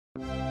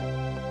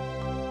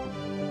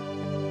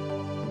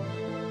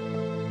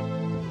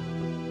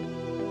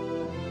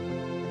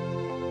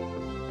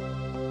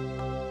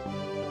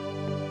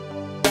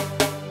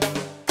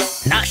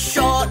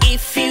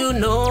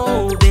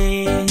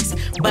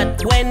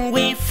But when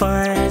we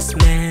first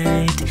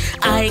met,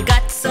 I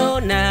got so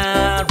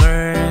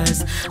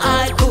nervous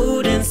I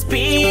couldn't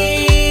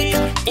speak.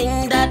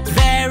 In that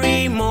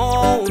very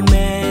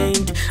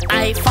moment,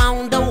 I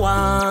found the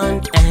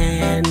one,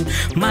 and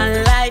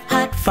my life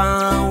had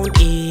found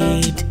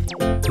it.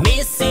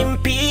 Missing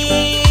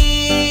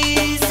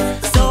peace.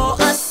 So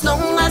as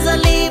long as I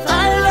live,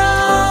 I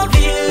love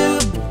you.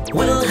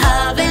 Will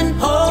have and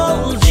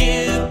hold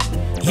you.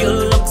 You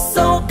look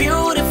so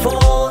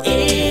beautiful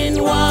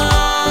in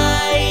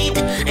white,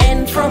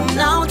 and from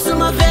now to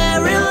my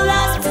very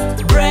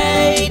last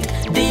breath,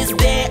 this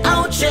day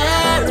I'll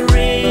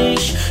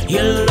cherish.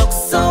 You look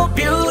so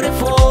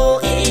beautiful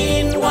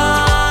in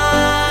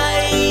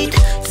white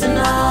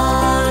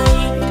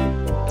tonight.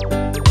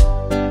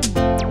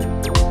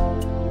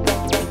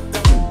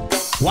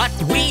 What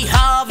we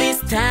have is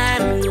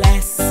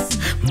timeless.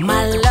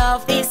 My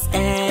love is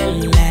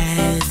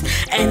endless.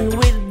 And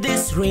with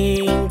this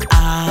ring,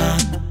 I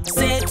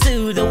say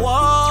to the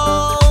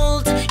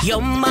world, you're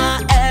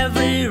my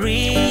every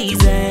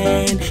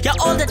reason. You're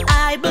all that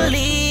I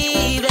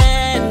believe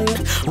in.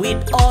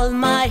 With all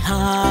my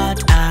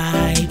heart,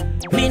 I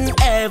mean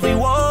every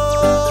word.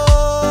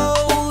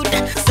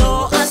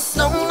 So as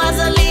long as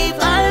I live,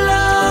 I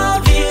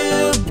love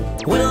you.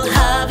 Will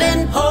have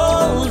and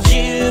hold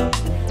you.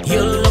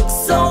 You look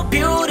so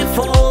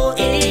beautiful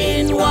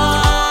in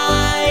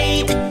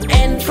white,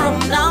 and from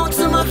now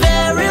to my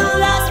very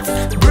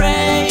last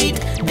breath,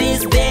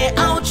 this day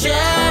I'll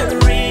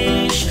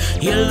cherish.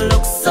 You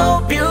look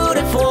so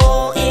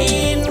beautiful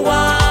in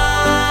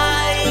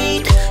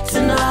white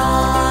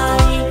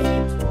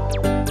tonight.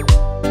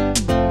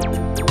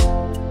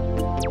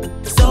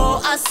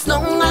 So as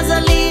long as I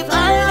live,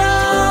 I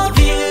love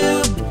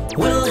you.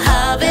 Will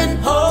have and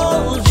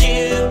hold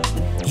you.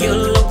 You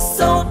look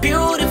so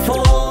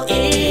beautiful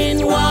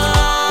in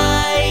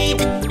white,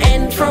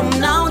 and from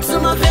now to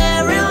my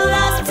very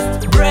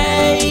last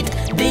breath,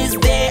 this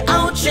day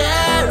I'll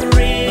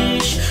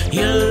cherish.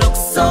 You look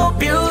so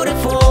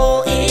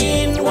beautiful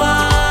in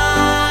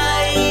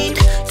white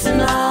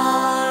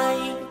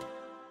tonight.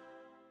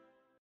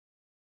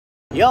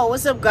 Yo,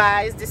 what's up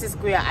guys, this is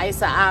Queer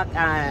Isaac,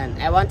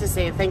 and I want to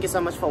say thank you so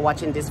much for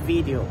watching this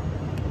video.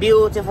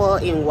 Beautiful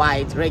in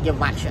white reggae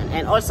version.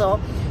 And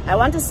also I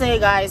want to say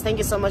guys, thank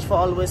you so much for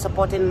always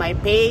supporting my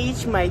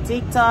page, my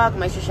TikTok,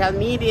 my social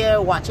media,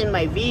 watching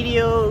my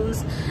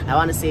videos. I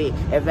want to say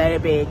a very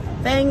big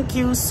thank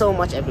you so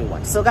much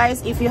everyone. So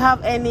guys, if you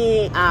have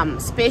any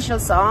special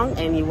song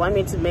and you want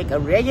me to make a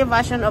reggae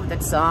version of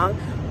that song,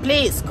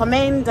 please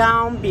comment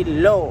down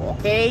below.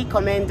 Okay,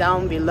 comment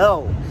down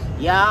below.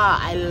 Yeah,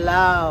 I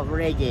love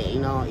reggae. You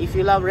know, if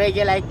you love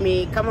reggae like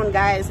me, come on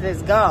guys,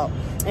 let's go.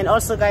 And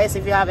also guys,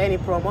 if you have any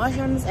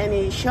promotions,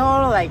 any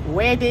show like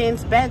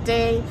weddings,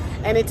 birthday,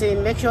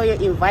 anything, make sure you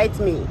invite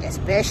me,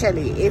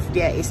 especially if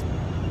there is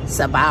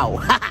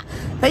sabao.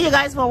 Thank you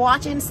guys for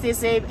watching. Stay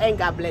safe and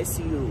God bless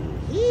you.